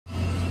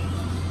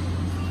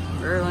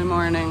Early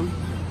morning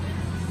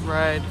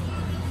ride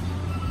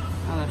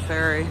on a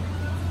ferry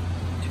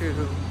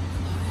to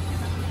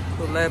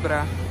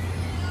Culebra.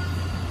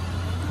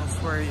 That's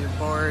where you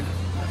board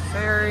the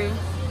ferry.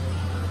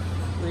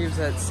 Leaves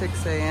at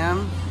 6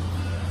 a.m.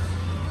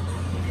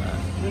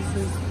 This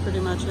is pretty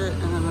much it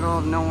in the middle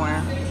of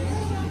nowhere.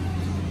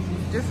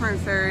 Different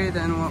ferry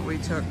than what we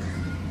took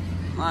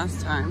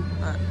last time,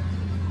 but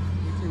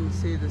you can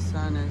see the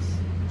sun is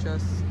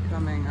just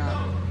coming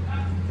up.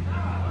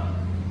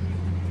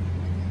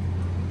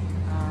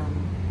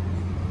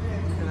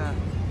 Look at that.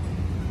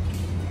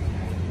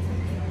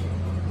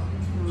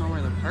 I don't know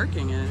where the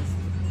parking is.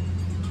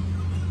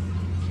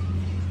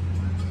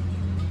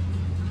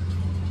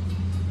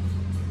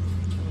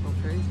 It's a little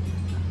crazy.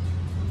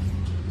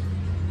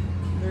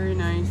 Very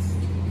nice.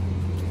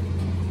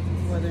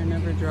 Weather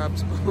never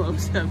drops below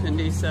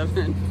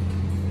 77.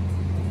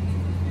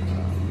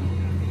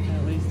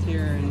 At least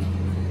here in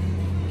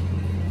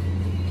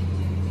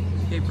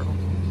April.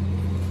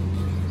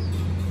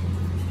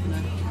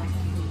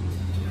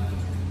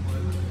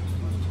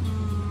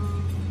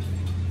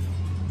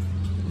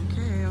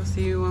 Okay, I'll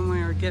see you when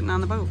we're getting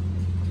on the boat.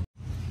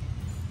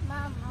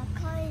 Mom, our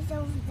car is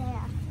over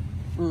there.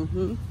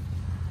 Mm-hmm.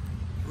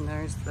 And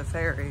there's the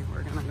ferry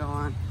we're gonna go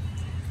on.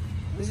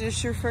 Is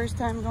this your first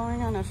time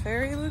going on a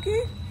ferry,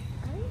 Lukey?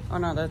 Oh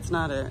no, that's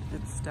not it.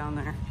 It's down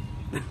there.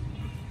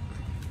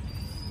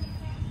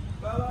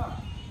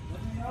 Bella,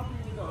 let me help you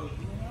with those.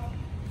 Can you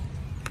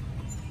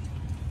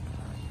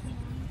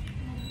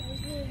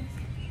help?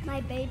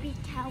 My baby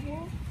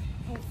towel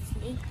is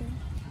sleeping.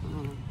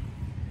 Oh.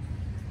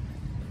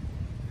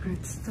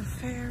 It's the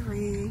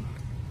ferry.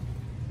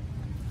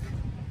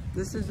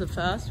 This is the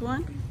fast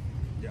one?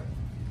 Yeah.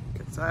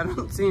 Because I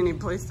don't see any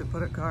place to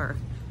put a car.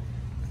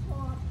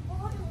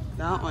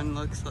 That one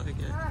looks like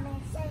it. Mom,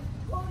 it says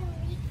Puerto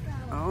Rico.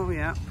 Oh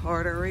yeah,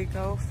 Puerto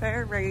Rico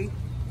ferry.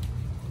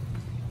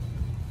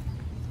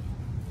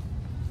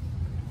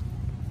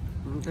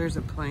 And there's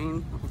a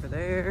plane over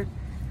there.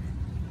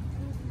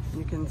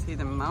 You can see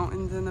the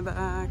mountains in the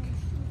back.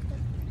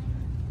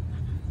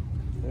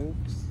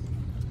 Oops.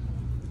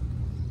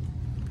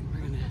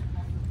 We're gonna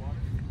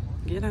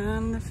get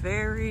on the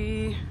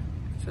ferry.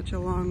 Such a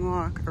long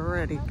walk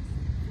already.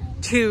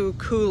 To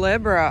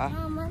Culebra.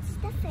 Mom, what's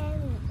the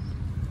ferry?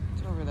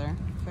 It's over there.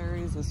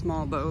 Ferry is a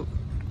small boat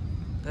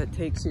that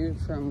takes you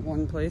from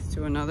one place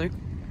to another.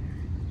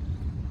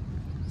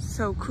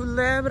 So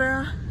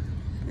Culebra,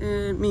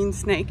 it means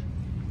snake.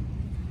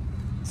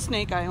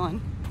 Snake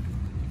Island.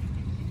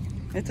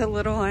 It's a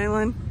little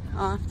island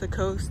off the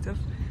coast of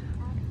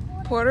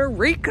Puerto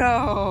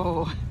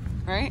Rico,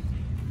 right?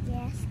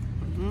 Yes.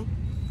 Mm-hmm.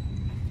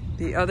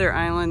 The other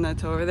island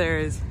that's over there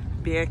is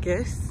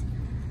Vieques.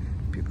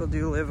 People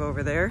do live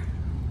over there.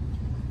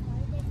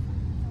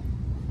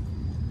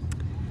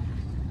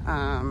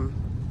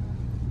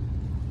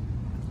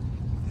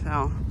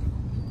 So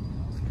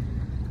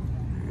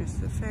there's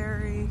the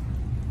ferry.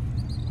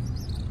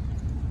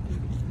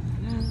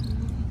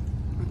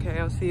 Okay,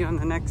 I'll see you on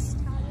the next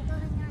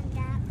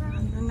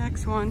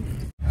one.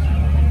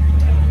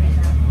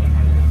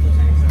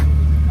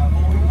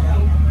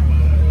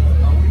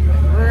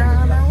 We're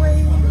on our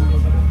way.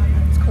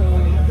 It's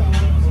cold.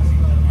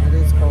 It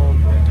is cold.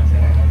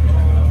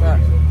 But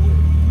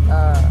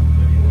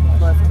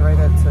left right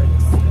at 6.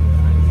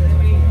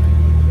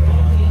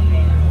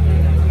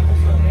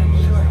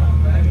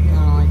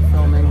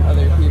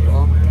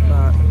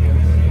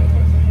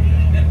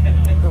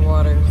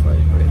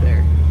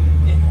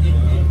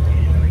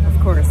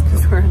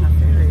 We're on a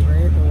ferry,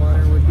 right? The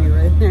water would be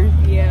right there.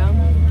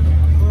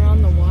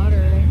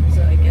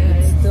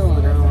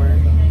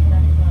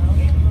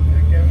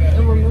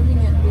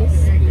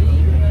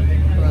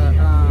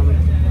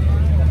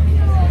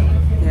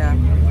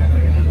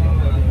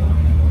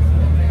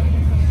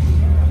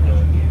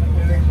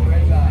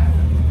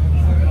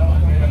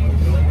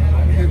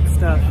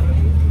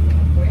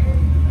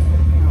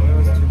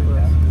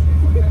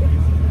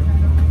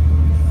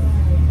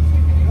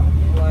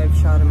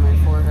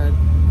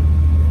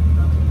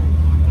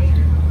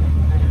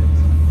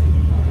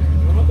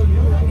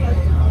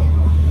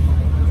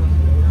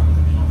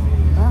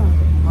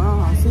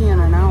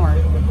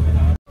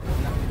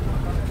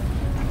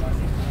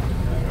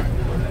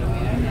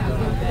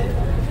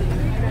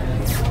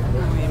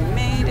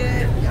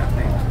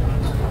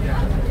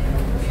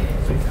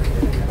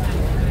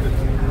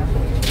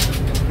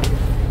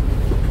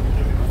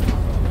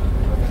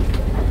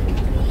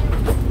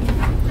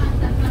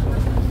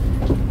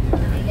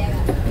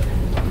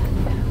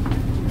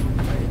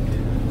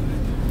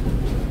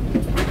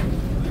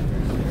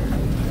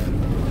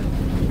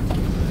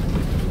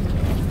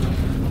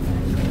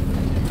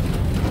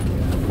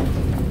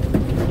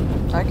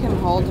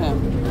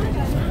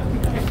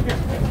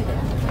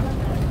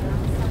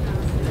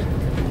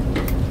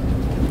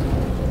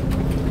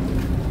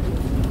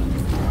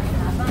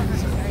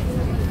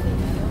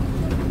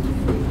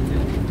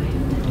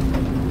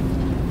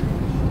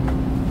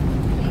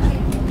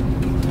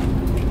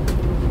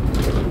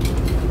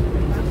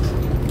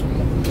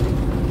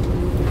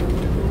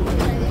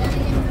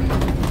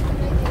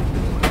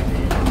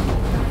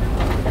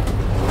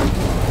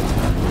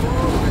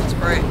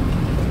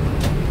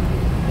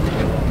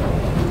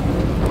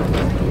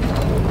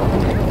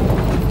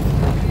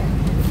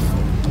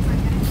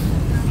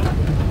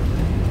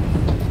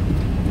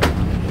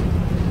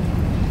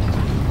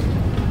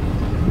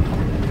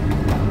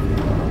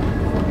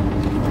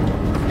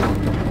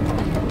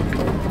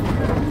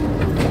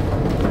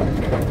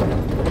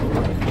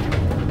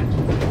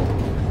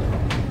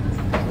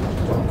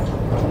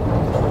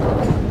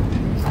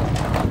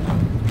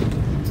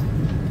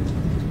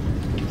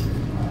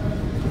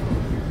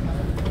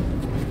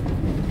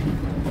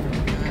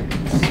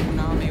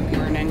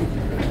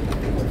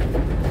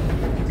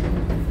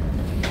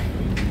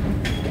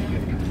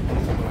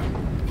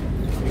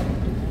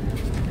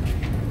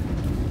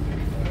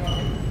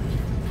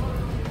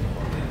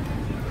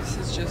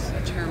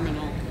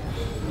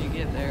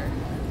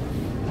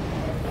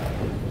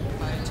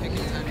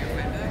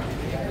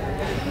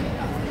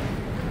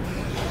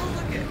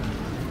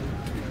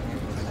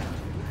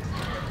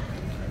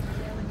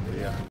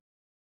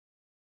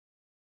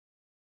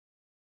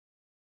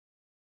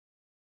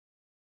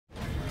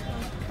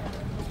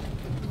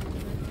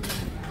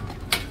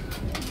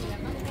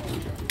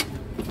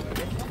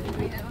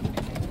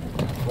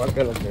 ¿Cuál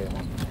que lo que?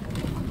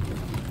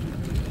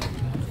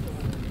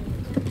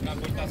 La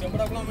aportación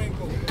para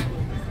Flamenco.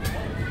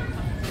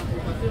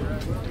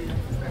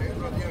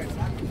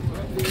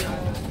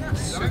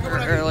 Super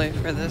early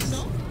for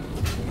this.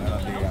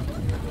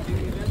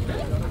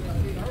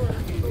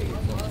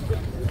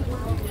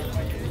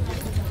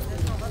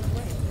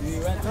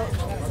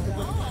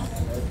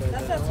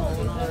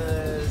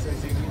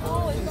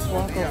 Just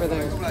walk over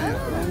there and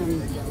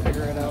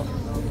figure it out.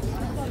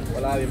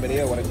 Hola,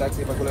 bienvenido. ¿Cuál es el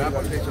taxi para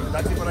Culebra? El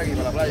taxi por aquí,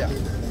 para la playa.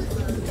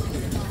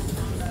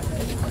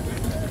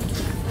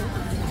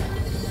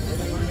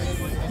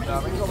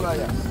 Flamenco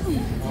playa.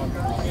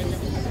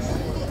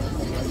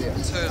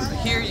 So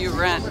here you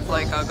rent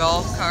like a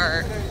golf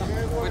cart,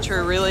 which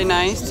are really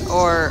nice,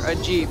 or a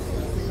Jeep.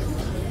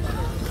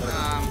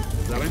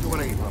 Flamenco por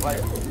aquí, para la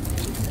playa.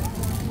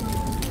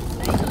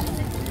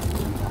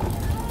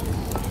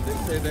 They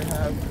say they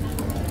have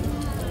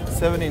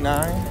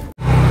 79.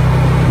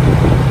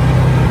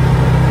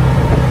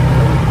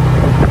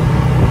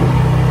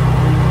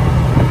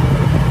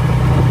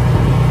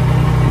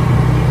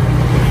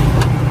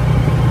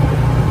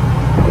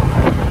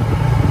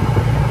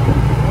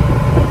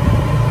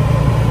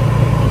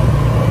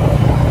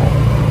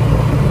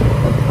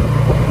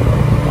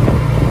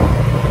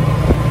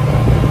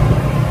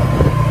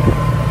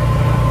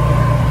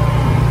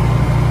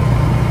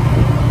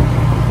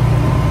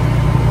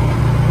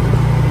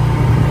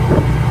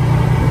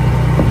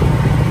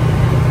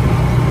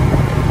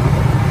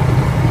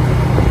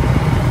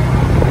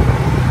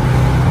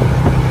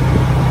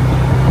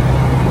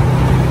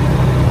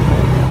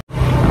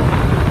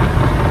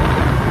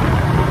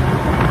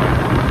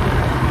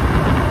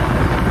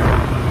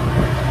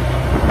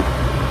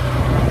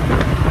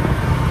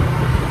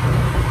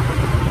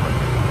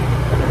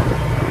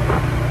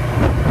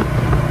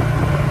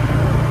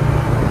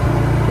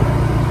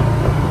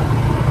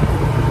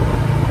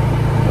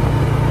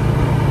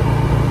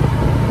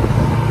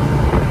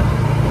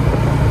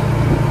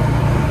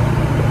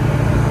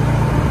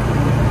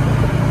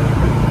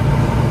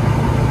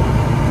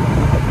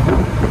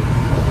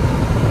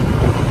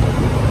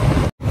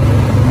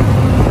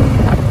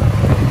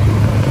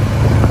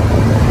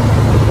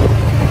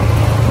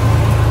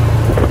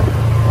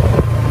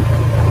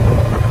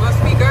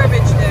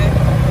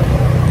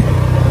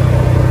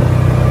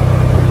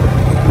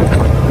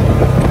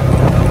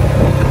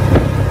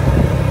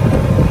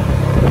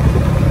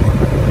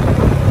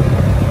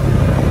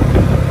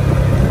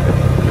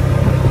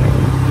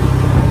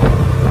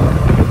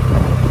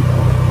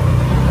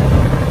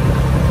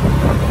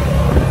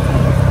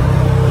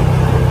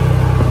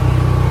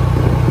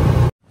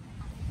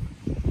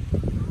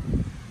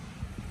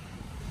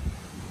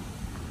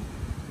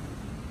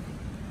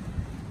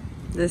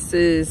 This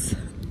is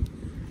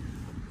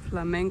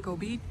Flamenco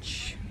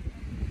Beach.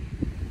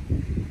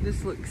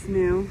 This looks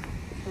new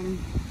from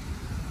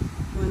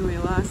when we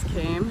last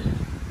came.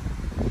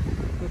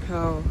 Look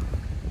how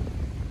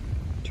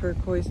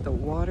turquoise the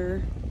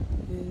water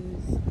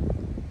is.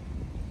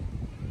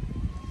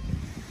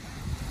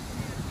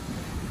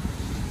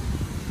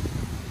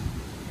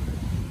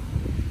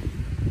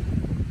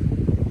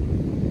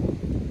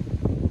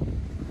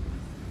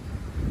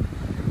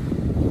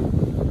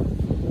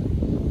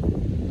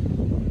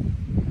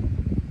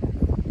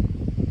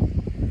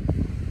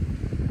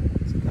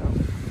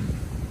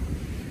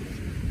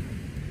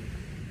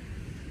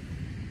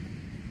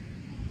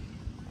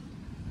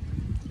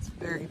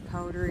 Very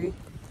powdery.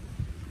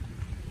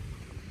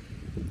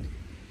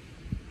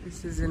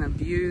 This is an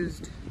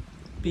abused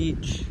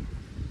beach.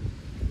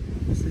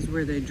 This is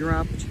where they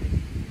dropped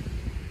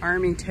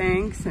army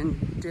tanks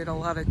and did a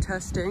lot of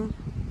testing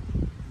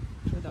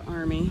for the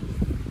army.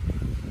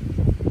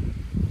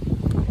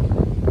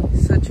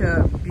 Such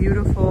a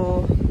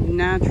beautiful,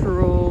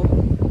 natural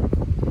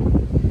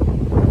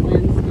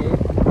landscape.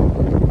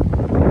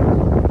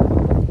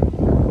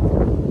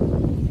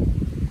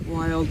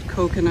 Wild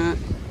coconut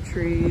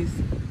trees.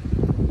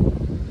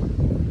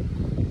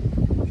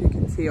 If you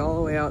can see all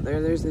the way out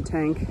there, there's the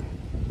tank.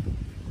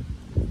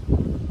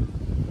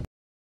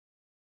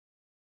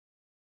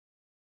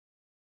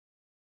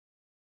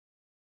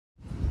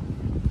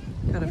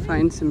 Gotta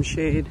find some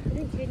shade.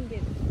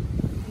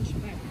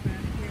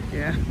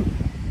 Yeah,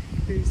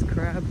 there's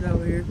crabs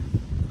out here.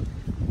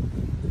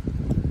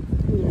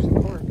 And there's a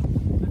cork.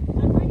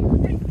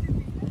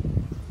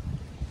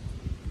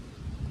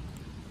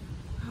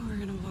 Oh, we're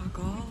gonna walk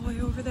all the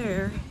way over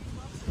there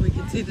so we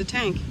can see the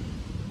tank.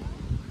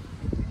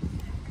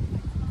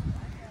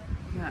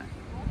 That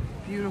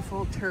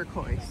beautiful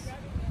turquoise.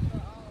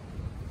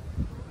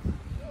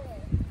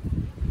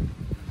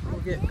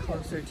 We'll get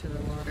closer to the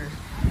water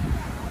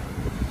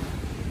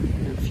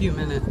in a few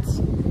minutes.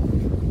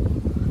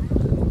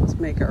 Let's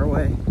make our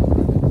way.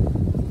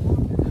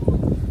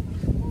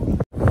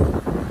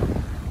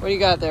 What do you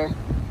got there?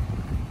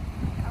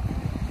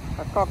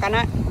 A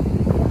coconut?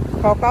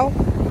 Cocoa?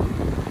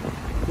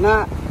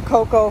 Not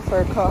cocoa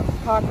for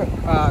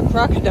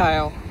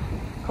crocodile.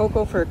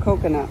 Cocoa for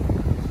coconut.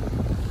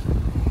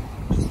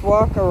 Just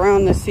walk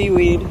around the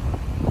seaweed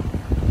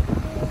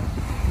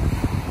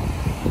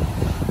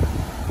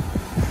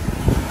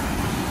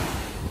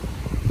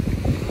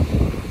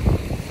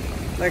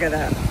Look at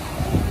that.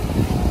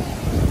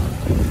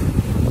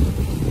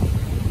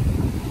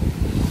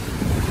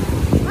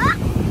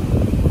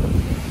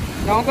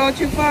 Don't go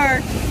too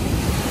far.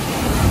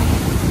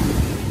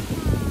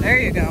 There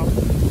you go.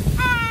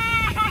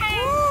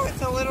 Ooh,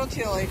 it's a little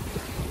chilly.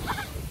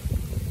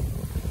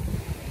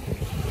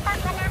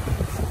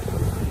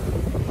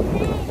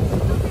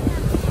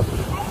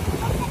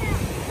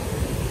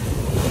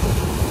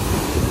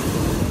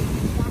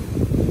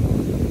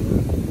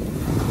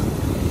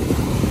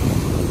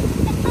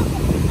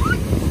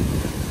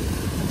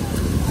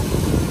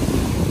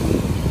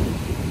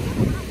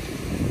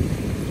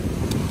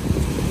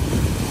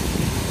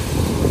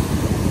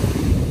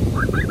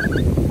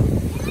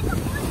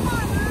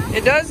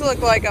 It does look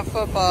like a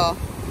football.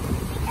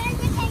 Because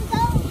it can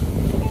go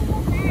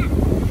back.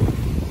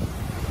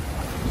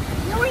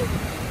 Yoink.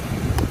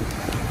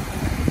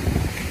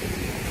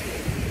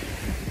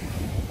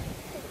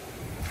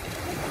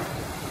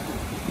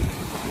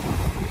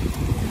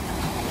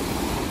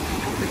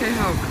 Look at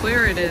how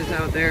clear it is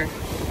out there.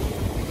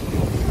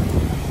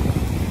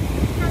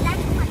 Now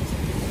that's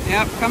much.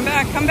 Yep, come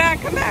back, come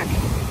back, come back.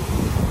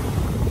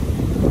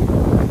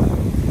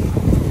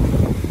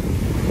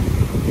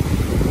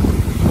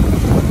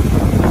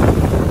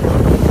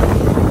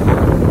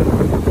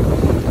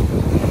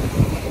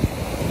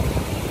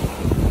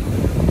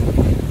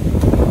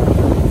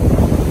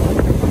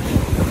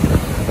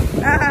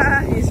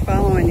 He's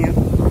following you.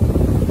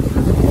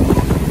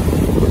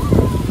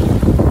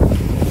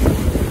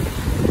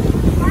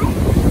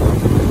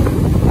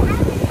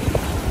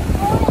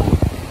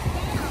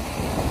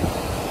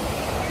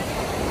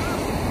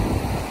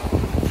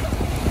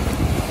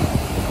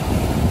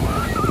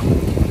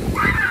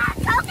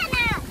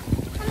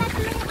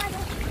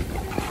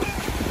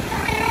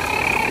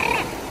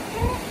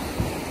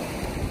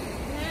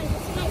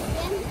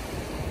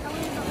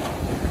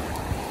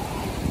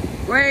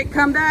 Wait,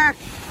 come back.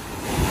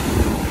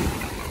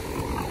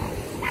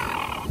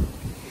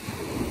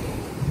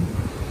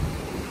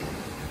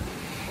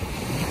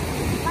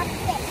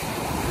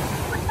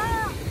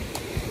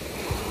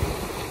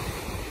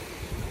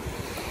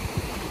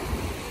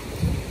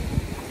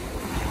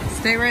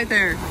 Stay right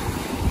there.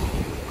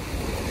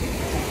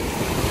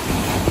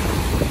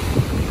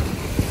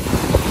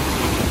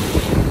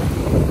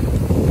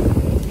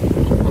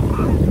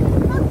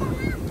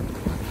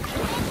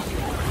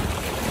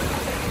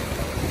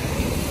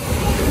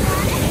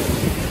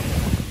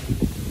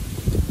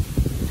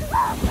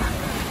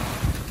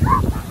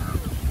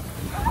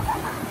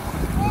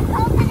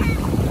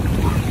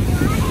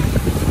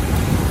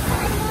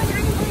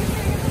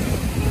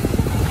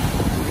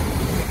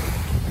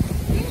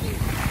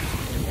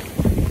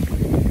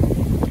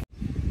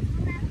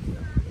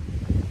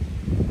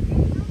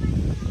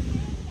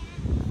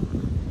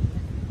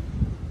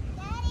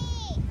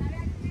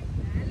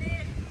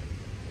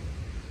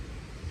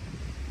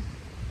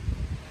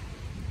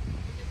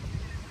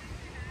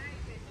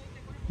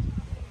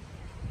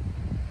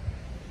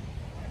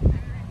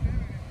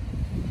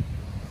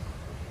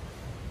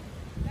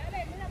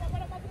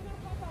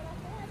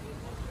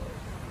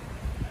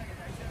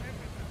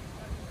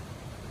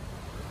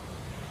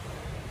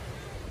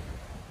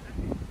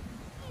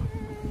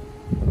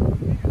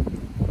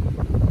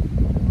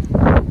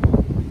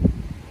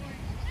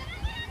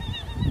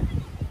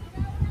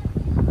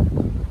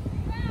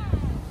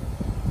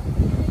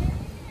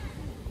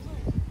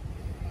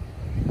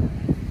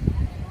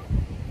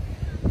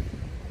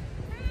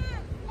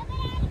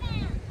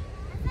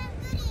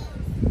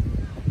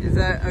 Is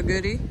that a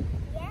goodie?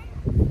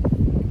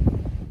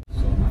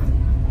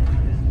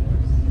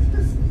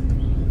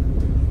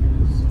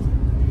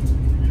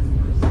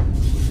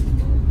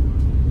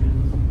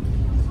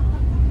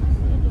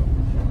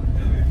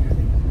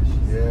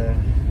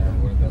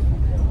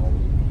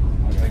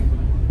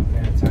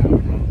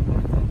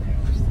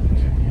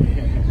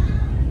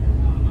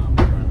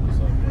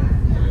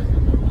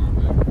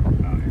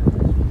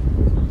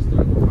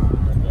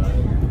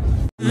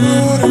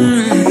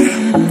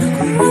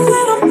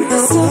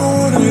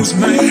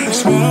 Made